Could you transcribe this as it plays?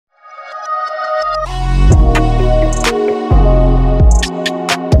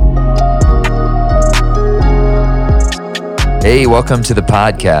Hey, welcome to the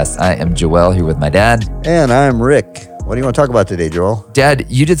podcast. I am Joel here with my dad. And I'm Rick. What do you want to talk about today, Joel? Dad,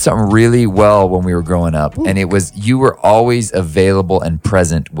 you did something really well when we were growing up, and it was you were always available and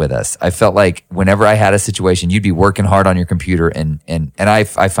present with us. I felt like whenever I had a situation, you'd be working hard on your computer, and I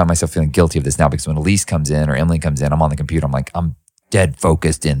find myself feeling guilty of this now because when Elise comes in or Emily comes in, I'm on the computer. I'm like, I'm dead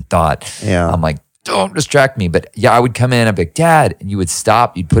focused in thought. Yeah. I'm like, don't distract me. But yeah, I would come in, I'd be like, Dad, and you would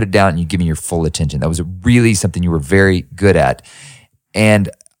stop, you'd put it down, and you'd give me your full attention. That was really something you were very good at. And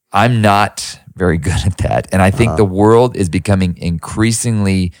I'm not very good at that. And I think the world is becoming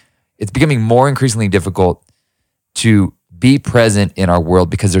more increasingly difficult to be present in our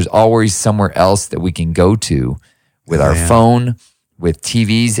world because there's always somewhere else that we can go to with our phone, with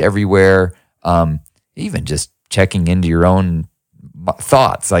TVs everywhere, even just checking into your own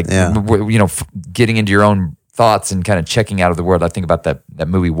thoughts, like, getting into your own thoughts and kind of checking out of the world. I think about that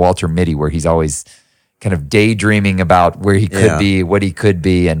movie Walter Mitty, where he's always kind of daydreaming about where he could be, what he could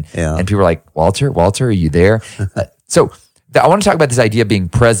be. And people are like, Walter, are you there? So I want to talk about this idea of being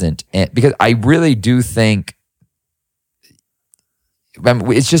present, because I really do think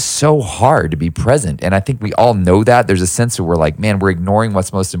it's just so hard to be present. And I think we all know that. There's a sense where we're like, man, we're ignoring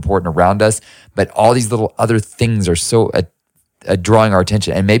what's most important around us, but all these little other things are so drawing our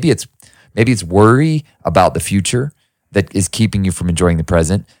attention. And maybe it's worry about the future that is keeping you from enjoying the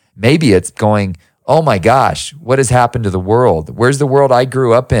present. Maybe it's going, oh my gosh, what has happened to the world? Where's the world I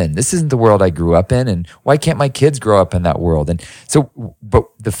grew up in? This isn't the world I grew up in. And why can't my kids grow up in that world? And so, but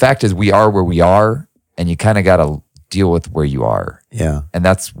the fact is we are where we are, and you kind of got to deal with where you are. Yeah. And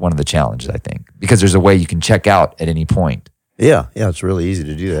that's one of the challenges, I think, because there's a way you can check out at any point. Yeah. It's really easy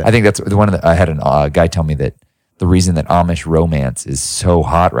to do that. I think that's I had a guy tell me that the reason that Amish romance is so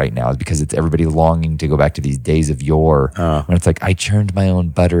hot right now is because it's everybody longing to go back to these days of yore when it's like, I churned my own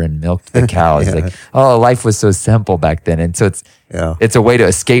butter and milked the cows. It's like, oh, life was so simple back then. And so it's a way to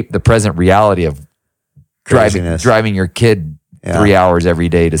escape the present reality of driving your kid 3 hours every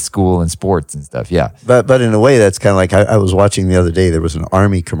day to school and sports and stuff. Yeah. But in a way, that's kind of like I was watching the other day. There was an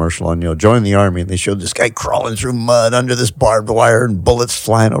Army commercial on, join the Army, and they showed this guy crawling through mud under this barbed wire and bullets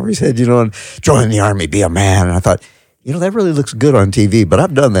flying over his head, and join the Army, be a man. And I thought, that really looks good on TV, but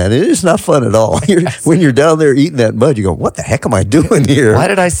I've done that. It is not fun at all. When you're down there eating that mud, you go, what the heck am I doing here? Why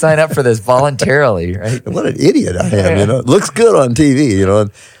did I sign up for this voluntarily, right? What an idiot I am, It looks good on TV,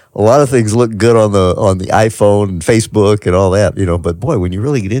 and a lot of things look good on the iPhone and Facebook and all that, but boy, when you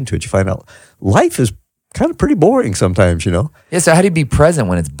really get into it, you find out life is kind of pretty boring sometimes, Yeah, so how do you be present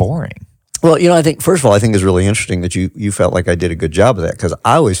when it's boring? Well, I think, first of all, I think it's really interesting that you felt like I did a good job of that, because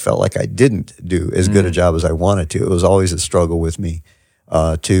I always felt like I didn't do as good a job as I wanted to. It was always a struggle with me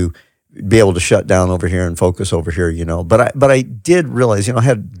to be able to shut down over here and focus over here, But I did realize, I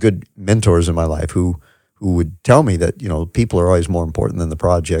had good mentors in my life who would tell me that, people are always more important than the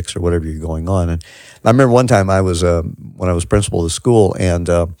projects or whatever you're going on. And I remember one time I was, when I was principal of the school, and,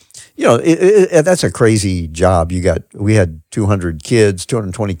 that's a crazy job. We had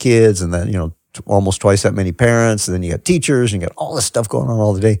 220 kids, and then, almost twice that many parents. And then you got teachers, and you got all this stuff going on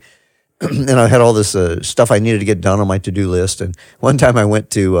all the day. And I had all this stuff I needed to get done on my to-do list. And one time I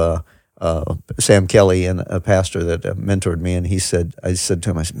went to Sam Kelly, and a pastor that mentored me, and I said to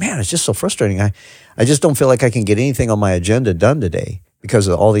him, man, it's just so frustrating. I just don't feel like I can get anything on my agenda done today because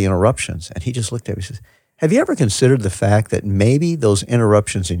of all the interruptions. And he just looked at me and says, have you ever considered the fact that maybe those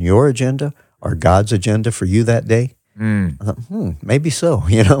interruptions in your agenda are God's agenda for you that day? I thought, maybe so,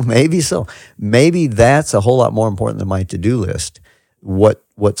 maybe so. Maybe that's a whole lot more important than my to-do list,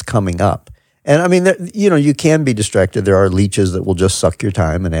 what's coming up. And I mean, you can be distracted. There are leeches that will just suck your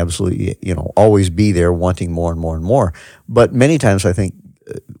time and absolutely, always be there wanting more and more and more. But many times I think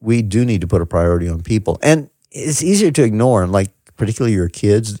we do need to put a priority on people. And it's easier to ignore, and like particularly your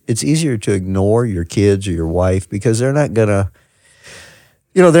kids, it's easier to ignore your kids or your wife because they're not going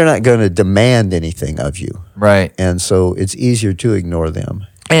to demand anything of you. Right. And so it's easier to ignore them.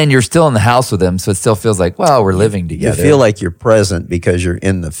 And you're still in the house with them, so it still feels like, well, we're living together. You feel like you're present because you're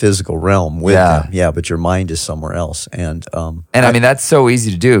in the physical realm with them. Yeah, but your mind is somewhere else. And I mean, that's so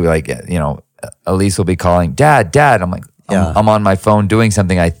easy to do. Like, Elise will be calling, Dad. I'm like, I'm on my phone doing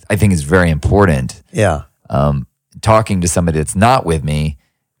something I think is very important. Yeah. Talking to somebody that's not with me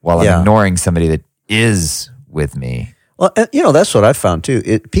while I'm ignoring somebody that is with me. Well, that's what I found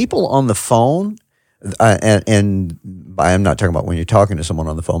too. People on the phone, and I'm not talking about when you're talking to someone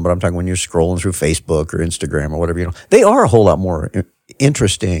on the phone, but I'm talking when you're scrolling through Facebook or Instagram or whatever, they are a whole lot more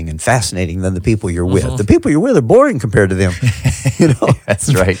interesting and fascinating than the people you're with. Mm-hmm. The people you're with are boring compared to them.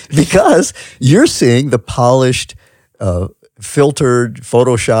 That's right. Because you're seeing the polished, filtered,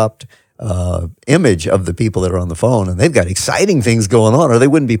 photoshopped image of the people that are on the phone, and they've got exciting things going on, or they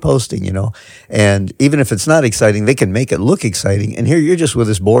wouldn't be posting, And even if it's not exciting, they can make it look exciting. And here you're just with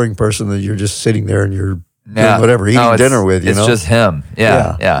this boring person that you're just sitting there and you're doing whatever, eating dinner with. It's just him.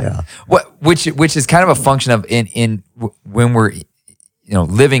 Yeah. Which is kind of a function of in when we're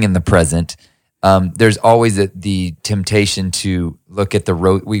living in the present. There's always the temptation to look at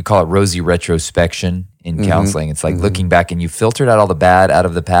we call it rosy retrospection in counseling. It's like looking back, and you filtered out all the bad out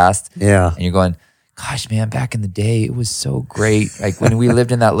of the past. Yeah. And you're going, gosh, man, back in the day, it was so great. Like when we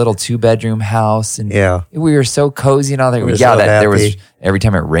lived in that little 2-bedroom house, and we were so cozy and all that. There was, every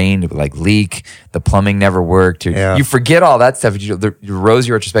time it rained, it would like leak. The plumbing never worked. You forget all that stuff. The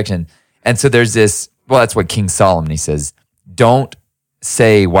rosy retrospection. And so there's this, that's what King Solomon, he says, don't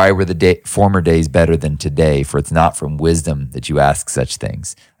say, why were the former days better than today? For it's not from wisdom that you ask such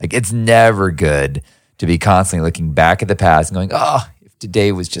things. Like it's never good to be constantly looking back at the past and going, if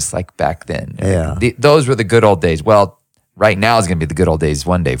today was just like back then. Those were the good old days. Well, right now is going to be the good old days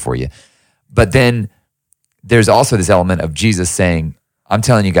one day for you. But then there's also this element of Jesus saying, I'm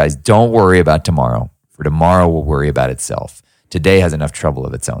telling you guys, don't worry about tomorrow, for tomorrow will worry about itself. Today has enough trouble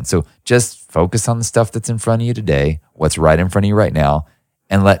of its own. So just focus on the stuff that's in front of you today, what's right in front of you right now,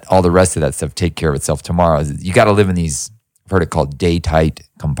 and let all the rest of that stuff take care of itself tomorrow. You got to live in these, I've heard it called day-tight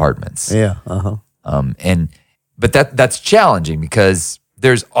compartments. Yeah. But that's challenging because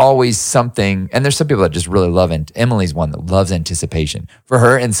there's always something, and there's some people that just really love it. Emily's one that loves anticipation. For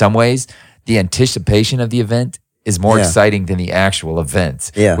her, in some ways, the anticipation of the event is more exciting than the actual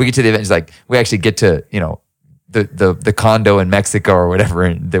event. Yeah. We get to the event, it's like, we actually get to, the condo in Mexico or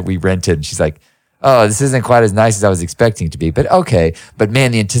whatever that we rented. And she's like, oh, this isn't quite as nice as I was expecting it to be, but okay. But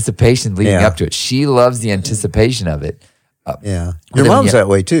man, the anticipation leading up to it, she loves the anticipation of it. Your mom's that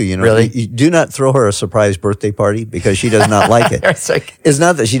way too. Really? You do not throw her a surprise birthday party because she does not like it. It's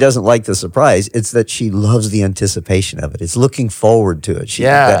not that she doesn't like the surprise. It's that she loves the anticipation of it. It's looking forward to it. She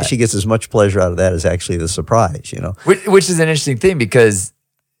gets as much pleasure out of that as actually the surprise, Which is an interesting thing because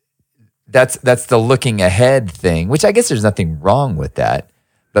that's the looking ahead thing, which I guess there's nothing wrong with that.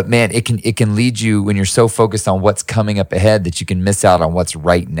 But man, it can lead you when you're so focused on what's coming up ahead that you can miss out on what's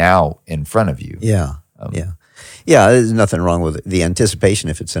right now in front of you. Yeah. There's nothing wrong with the anticipation.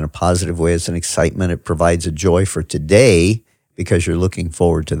 If it's in a positive way, it's an excitement. It provides a joy for today because you're looking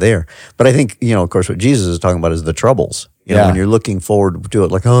forward to there. But I think, of course, what Jesus is talking about is the troubles. When you're looking forward to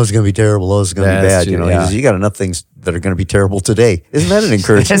it, like, it's going to be terrible. It's going to be bad. True, He says, you got enough things that are going to be terrible today. Isn't that an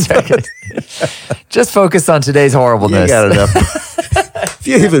encouragement? Just focus on today's horribleness. You got enough. If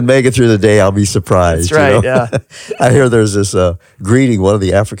you even make it through the day, I'll be surprised. That's right, I hear there's this greeting, one of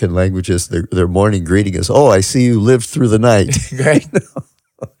the African languages, their morning greeting is, I see you lived through the night. Great.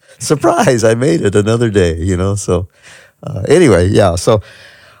 Surprise, I made it another day, So anyway, so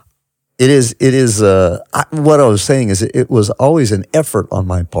it is what I was saying is it was always an effort on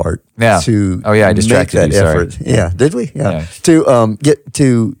my part to I distracted make that you, effort. sorry. Yeah, did we? Yeah. To get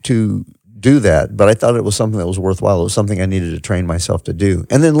to do that, but I thought it was something that was worthwhile. It was something I needed to train myself to do.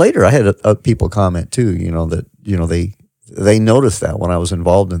 And then later I had people comment too, that, they noticed that when I was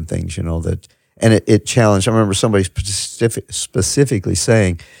involved in things, that, and it challenged. I remember somebody specifically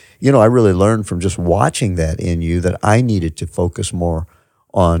saying, I really learned from just watching that in you that I needed to focus more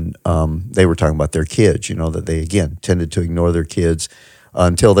on, they were talking about their kids, that they, again, tended to ignore their kids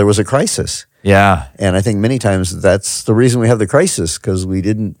until there was a crisis. Yeah. And I think many times that's the reason we have the crisis, because we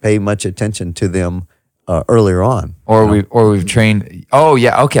didn't pay much attention to them earlier on. Or we've trained. Oh,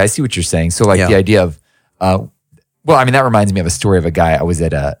 yeah. Okay. I see what you're saying. So the idea of, that reminds me of a story of a guy. I was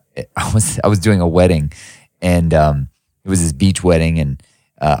doing a wedding, and it was his beach wedding, and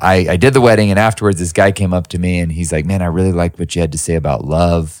I did the wedding, and afterwards this guy came up to me and he's like, man, I really liked what you had to say about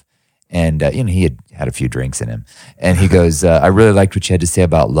love. And, he had a few drinks in him. And he goes, I really liked what you had to say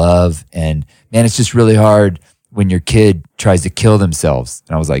about love. And man, it's just really hard when your kid tries to kill themselves.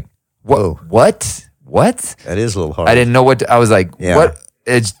 And I was like, what? That is a little hard. I didn't know I was like, what?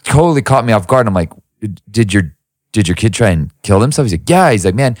 It totally caught me off guard. I'm like, did your kid try and kill themselves? He's like, yeah. He's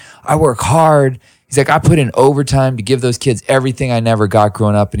like, man, I work hard. He's like, I put in overtime to give those kids everything I never got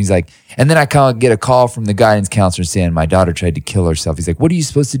growing up. And he's like, and then I kind of get a call from the guidance counselor saying my daughter tried to kill herself. He's like, what are you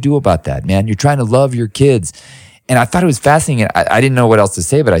supposed to do about that, man? You're trying to love your kids. And I thought it was fascinating. I didn't know what else to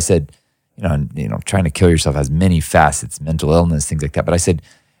say, but I said, trying to kill yourself has many facets, mental illness, things like that. But I said,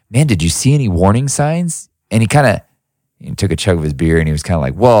 man, did you see any warning signs? And he kind of took a chug of his beer and he was kind of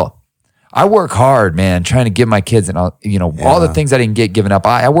like, well, I work hard, man, trying to give my kids and all the things I didn't get given up.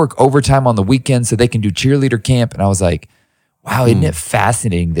 I work overtime on the weekends so they can do cheerleader camp. And I was like, wow, isn't it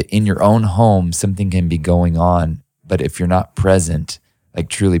fascinating that in your own home, something can be going on, but if you're not present, like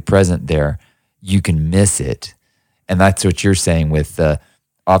truly present there, you can miss it. And that's what you're saying with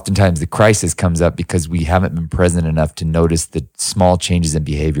oftentimes the crisis comes up because we haven't been present enough to notice the small changes in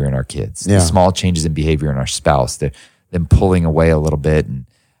behavior in our kids, the small changes in behavior in our spouse, them pulling away a little bit and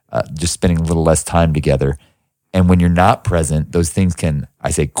just spending a little less time together. And when you're not present, those things can,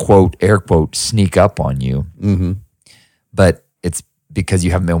 I say, quote, air quote, sneak up on you. Mm-hmm. But it's because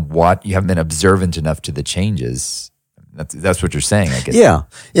you haven't been observant enough to the changes. That's what you're saying, I guess.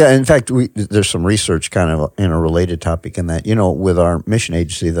 Yeah. In fact, there's some research kind of in a related topic in that, with our mission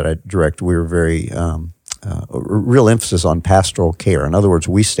agency that I direct, we're very real emphasis on pastoral care. In other words,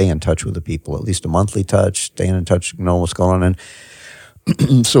 we stay in touch with the people, at least a monthly touch, staying in touch, know what's going on.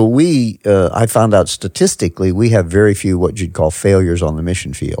 And so I found out statistically, we have very few what you'd call failures on the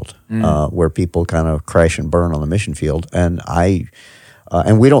mission field, where people kind of crash and burn on the mission field. And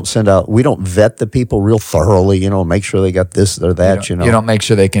and we don't vet the people real thoroughly, make sure they got this or that, You don't make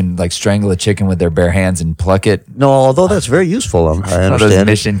sure they can like strangle a chicken with their bare hands and pluck it. No, although that's very useful. I understand. Those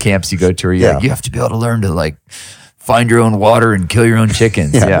mission camps you go to where you have to be able to learn to like find your own water and kill your own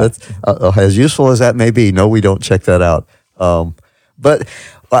chickens. That's, as useful as that may be, no, we don't check that out. But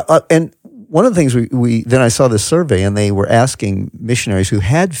one of the things then I saw this survey and they were asking missionaries who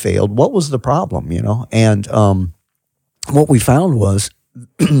had failed, what was the problem, And what we found was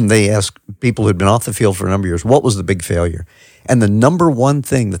they asked people who'd been off the field for a number of years, what was the big failure? And the number one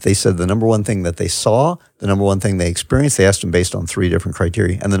thing that they said, the number one thing that they saw, the number one thing they experienced, they asked them based on 3 different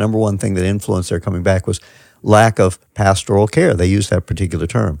criteria. And the number one thing that influenced their coming back was lack of pastoral care. They used that particular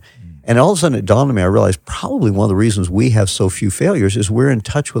term. And all of a sudden it dawned on me, I realized probably one of the reasons we have so few failures is we're in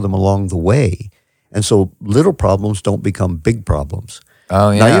touch with them along the way. And so little problems don't become big problems. Oh,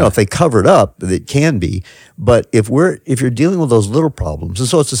 yeah. Now, if they cover it up, it can be. But if you're dealing with those little problems, and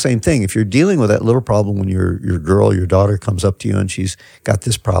so it's the same thing. If you're dealing with that little problem when your daughter comes up to you and she's got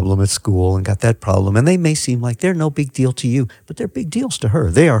this problem at school and got that problem, and they may seem like they're no big deal to you, but they're big deals to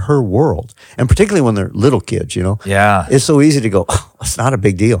her. They are her world. And particularly when they're little kids, Yeah. It's so easy to go, oh, it's not a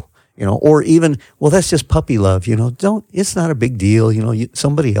big deal. Or even, well, that's just puppy love, it's not a big deal.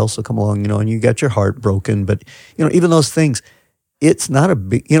 Somebody else will come along, and you got your heart broken. But, even those things, it's not a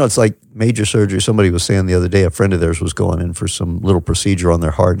big, it's like major surgery. Somebody was saying the other day, a friend of theirs was going in for some little procedure on their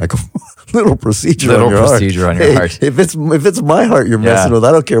heart. And I go, little procedure on your heart. If it's my heart you're messing with,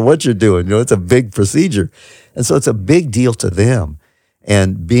 I don't care what you're doing. It's a big procedure. And so it's a big deal to them.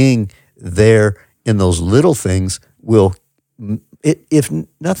 And being there in those little things will, if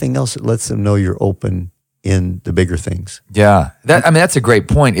nothing else, it lets them know you're open in the bigger things. Yeah. That's a great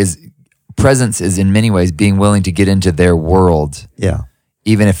point presence is in many ways being willing to get into their world. Yeah.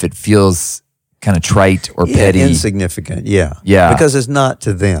 Even if it feels kind of trite or petty. Insignificant. Yeah. Yeah. Because it's not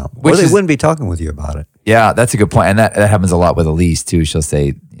to them. Or they wouldn't be talking with you about it. Yeah, that's a good point. And that happens a lot with Elise too. She'll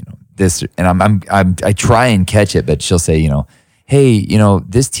say, this, and I try and catch it, but she'll say, hey,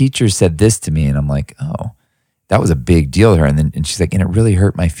 this teacher said this to me. And I'm like, oh, that was a big deal to her. And she's like, and it really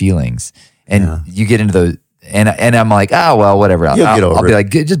hurt my feelings. And you get into those, and I'm like, well, whatever. I'll be like,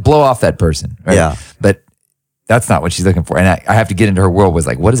 just blow off that person. Right? Yeah. But that's not what she's looking for. And I have to get into her world was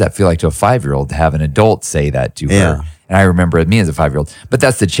like, what does that feel like to a 5-year-old to have an adult say that to her? And I remember me as a 5-year-old. But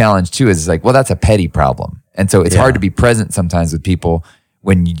that's the challenge too, is it's like, well, that's a petty problem. And so it's hard to be present sometimes with people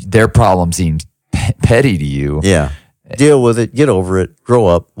when their problem seems petty to you. Yeah. Deal with it, get over it, grow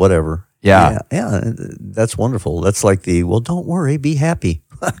up, whatever. Yeah. Yeah. That's wonderful. That's like well, don't worry, be happy.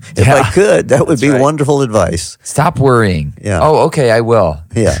 If I could, that would be wonderful advice. Stop worrying. Yeah. Oh, okay, I will.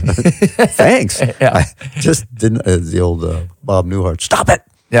 Yeah. Thanks. Yeah. I just didn't, the old Bob Newhart, stop it.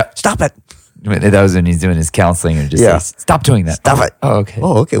 Yeah. Stop it. That was when he's doing his counseling and just says, stop doing that. Stop it. Oh, okay.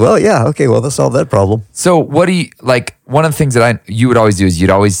 Oh, okay. Well, yeah. Okay. Well, let's solve that problem. So what do you, like, one of the things that you would always do is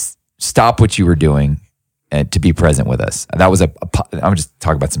you'd always stop what you were doing to be present with us. That was I'm just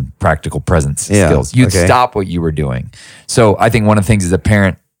talking about some practical presence skills. You'd stop what you were doing. So I think one of the things as a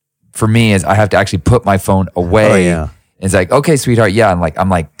parent for me is I have to actually put my phone away. Oh, yeah. It's like, okay, sweetheart. Yeah. I'm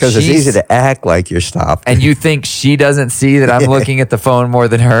like, because it's easy to act like you're stopped. And you think she doesn't see that I'm looking at the phone more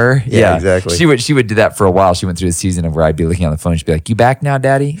than her. Yeah, exactly. She would do that for a while. She went through a season of where I'd be looking on the phone. She'd be like, you back now,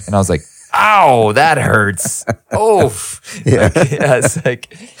 Daddy? And I was like, ow, that hurts. Oof. It's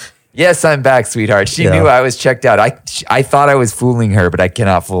like, yes, I'm back, sweetheart. She knew I was checked out. I thought I was fooling her, but I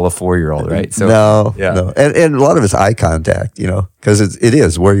cannot fool a 4-year-old, right? So no. And a lot of it's eye contact, because it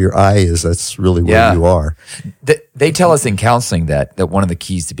is where your eye is. That's really where you are. They tell us in counseling that one of the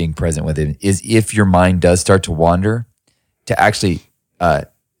keys to being present with it is if your mind does start to wander, to actually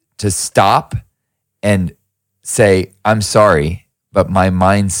to stop and say, I'm sorry, but my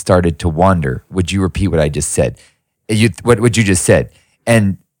mind started to wander. Would you repeat what I just said? What you just said?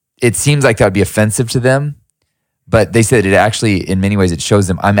 And it seems like that would be offensive to them. But they said it actually, in many ways, it shows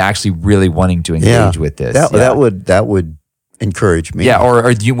them I'm actually really wanting to engage with this. That would encourage me. Yeah,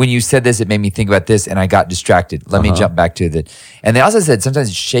 or when you said this, it made me think about this, and I got distracted. Let me jump back to that. And they also said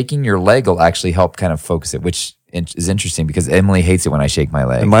sometimes shaking your leg will actually help kind of focus it, which is interesting because Emily hates it when I shake my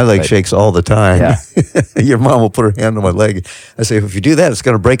leg. And my leg shakes all the time. Yeah. Your mom will put her hand on my leg. I say, if you do that, it's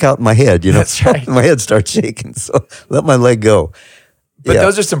going to break out in my head. That's right. My head starts shaking, so let my leg go. But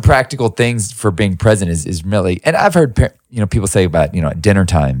those are some practical things for being present is really, and I've heard people say about, at dinner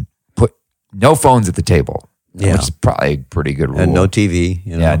time, put no phones at the table, which is probably a pretty good rule. And no TV.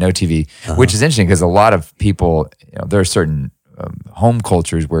 Yeah, no TV, which is interesting because a lot of people, there are certain home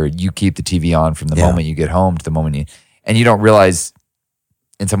cultures where you keep the TV on from the moment you get home to the moment and you don't realize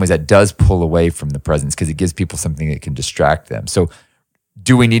in some ways that does pull away from the presence because it gives people something that can distract them. So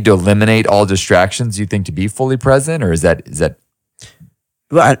do we need to eliminate all distractions, you think, to be fully present, or is that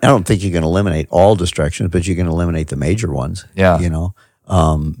Well, I don't think you can eliminate all distractions, but you can eliminate the major ones. Yeah.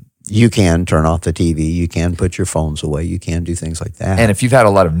 You can turn off the TV. You can put your phones away. You can do things like that. And if you've had a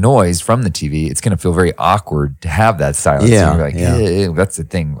lot of noise from the TV, it's going to feel very awkward to have that silence. Yeah. And you're like, that's the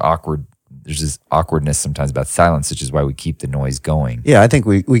thing, awkward. There's this awkwardness sometimes about silence, which is why we keep the noise going. Yeah, I think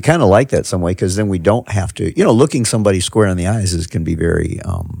we kind of like that some way because then we don't have to, looking somebody square in the eyes can be very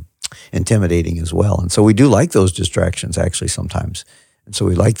intimidating as well. And so we do like those distractions actually sometimes. And so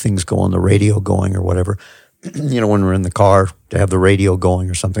we like things going, the radio going or whatever. When we're in the car, to have the radio going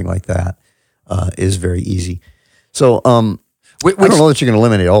or something like that is very easy. So I don't know that you can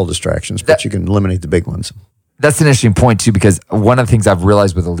eliminate all distractions, but you can eliminate the big ones. That's an interesting point too, because one of the things I've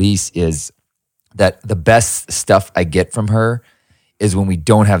realized with Elise is that the best stuff I get from her is when we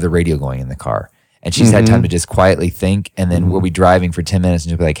don't have the radio going in the car. And she's had time to just quietly think. And then we'll be driving for 10 minutes and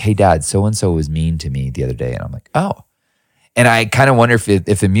she'll be like, hey, Dad, so-and-so was mean to me the other day. And I'm like, oh. And I kind of wonder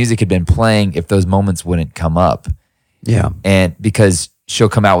if the music had been playing, if those moments wouldn't come up. Yeah. And because she'll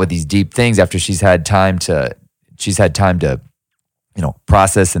come out with these deep things after she's had time to,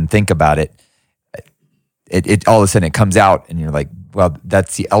 process and think about it. It all of a sudden it comes out and you're like, well,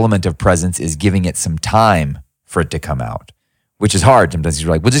 that's the element of presence, is giving it some time for it to come out, which is hard. Sometimes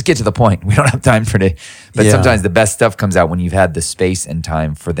you're like, we'll just get to the point. We don't have time for it. But sometimes the best stuff comes out when you've had the space and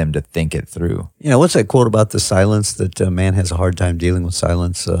time for them to think it through. What's that quote about the silence, that man has a hard time dealing with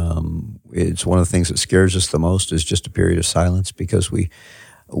silence? It's one of the things that scares us the most is just a period of silence because we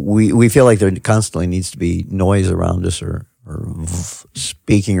feel like there constantly needs to be noise around us or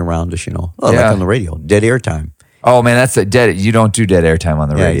speaking around us, like on the radio, dead air time. Oh man, that's you don't do dead air time on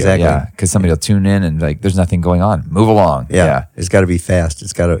the radio. Exactly. Yeah, because somebody will tune in and like, there's nothing going on. Move along. Yeah. It's got to be fast.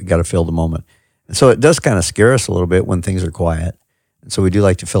 It's got to fill the moment. And so it does kind of scare us a little bit when things are quiet. And so we do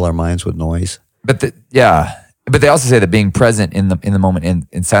like to fill our minds with noise. But they also say that being present in the moment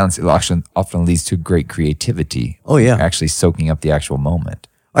in silence often leads to great creativity. Oh yeah, you're actually soaking up the actual moment.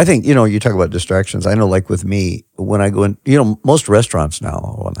 I think, you talk about distractions. I know, like with me, when I go in, most restaurants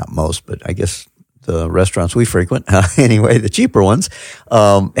now, well, not most, but I guess the restaurants we frequent, anyway, the cheaper ones,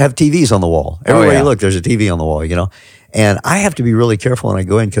 have TVs on the wall. Everywhere you look, there's a TV on the wall, And I have to be really careful when I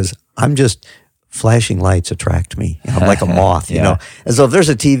go in because I'm just, flashing lights attract me. I'm like a moth, And so if there's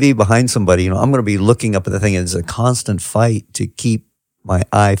a TV behind somebody, I'm going to be looking up at the thing, and it's a constant fight to keep my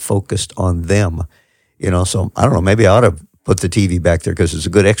eye focused on them, So I don't know, maybe I ought to put the TV back there because it's a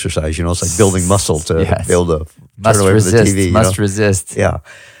good exercise. It's like building muscle to be able to turn away from the TV. Must resist. Yeah.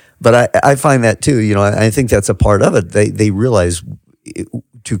 But I find that too, I think that's a part of it. They realize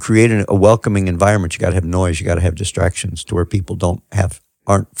to create a welcoming environment, you got to have noise, you got to have distractions to where people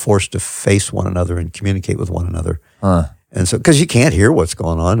aren't forced to face one another and communicate with one another. And so, because you can't hear what's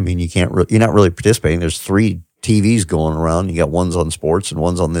going on. I mean, you're not really participating. There's 3 TVs going around. You got one's on sports and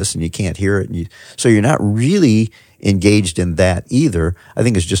one's on this, and you can't hear it. So you're not really engaged in that either. I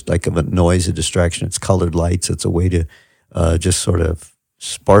think it's just like a noise, a distraction. It's colored lights. It's a way to just sort of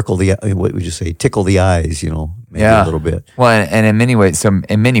sparkle what would you say, tickle the eyes, maybe a little bit. Well, and in many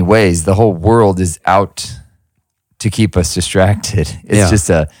ways, the whole world is out to keep us distracted. It's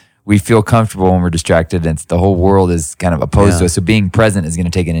just we feel comfortable when we're distracted, and the whole world is kind of opposed to us. So being present is going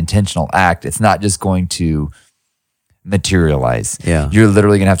to take an intentional act. It's not just going to materialize. Yeah. You're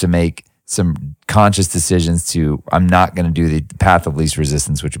literally going to have to make some conscious decisions to, I'm not going to do the path of least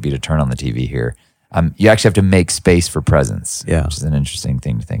resistance, which would be to turn on the TV here. You actually have to make space for presence, which is an interesting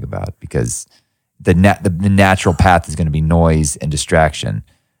thing to think about, because the natural path is going to be noise and distraction.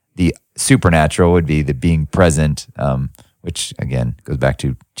 The supernatural would be the being present, which again goes back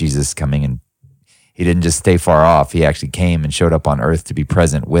to Jesus coming, and he didn't just stay far off. He actually came and showed up on earth to be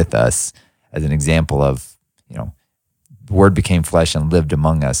present with us as an example of, Word became flesh and lived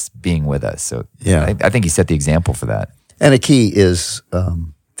among us, being with us. So Yeah. I think he set the example for that. And a key is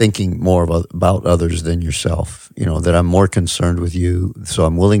thinking more about others than yourself. That I'm more concerned with you, so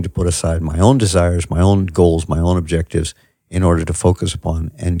I'm willing to put aside my own desires, my own goals, my own objectives in order to focus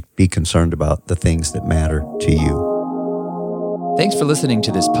upon and be concerned about the things that matter to you. Thanks for listening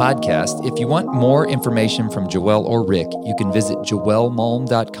to this podcast. If you want more information from Joël or Rick, you can visit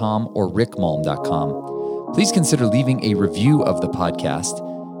joelmalm.com or rickmalm.com. Please consider leaving a review of the podcast.